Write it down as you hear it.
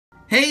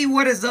Hey,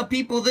 what is up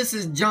people? This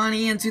is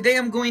Johnny and today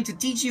I'm going to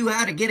teach you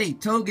how to get a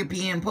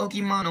Togepi in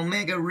Pokemon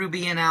Omega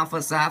Ruby and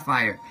Alpha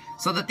Sapphire.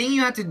 So the thing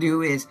you have to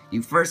do is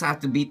you first have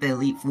to beat the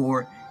Elite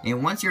Four,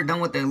 and once you're done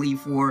with the Elite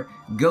Four,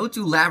 go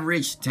to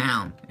Laveridge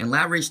Town. And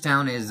Laveridge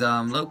Town is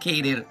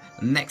located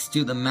next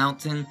to the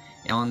mountain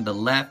on the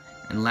left.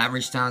 And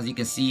Laveridge Town, as you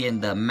can see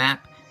in the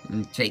map,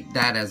 and take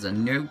that as a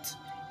note.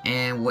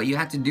 And what you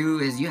have to do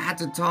is you have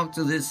to talk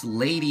to this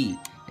lady.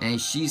 And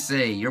she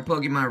say, your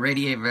Pokemon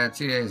radiate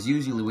bacteria as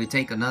usually we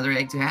take another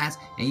egg to hatch.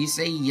 And you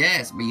say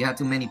yes, but you have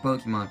too many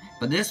Pokemon.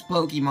 But this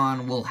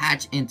Pokemon will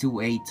hatch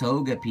into a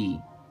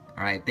Togepi.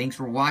 Alright, thanks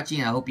for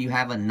watching. I hope you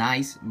have a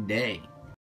nice day.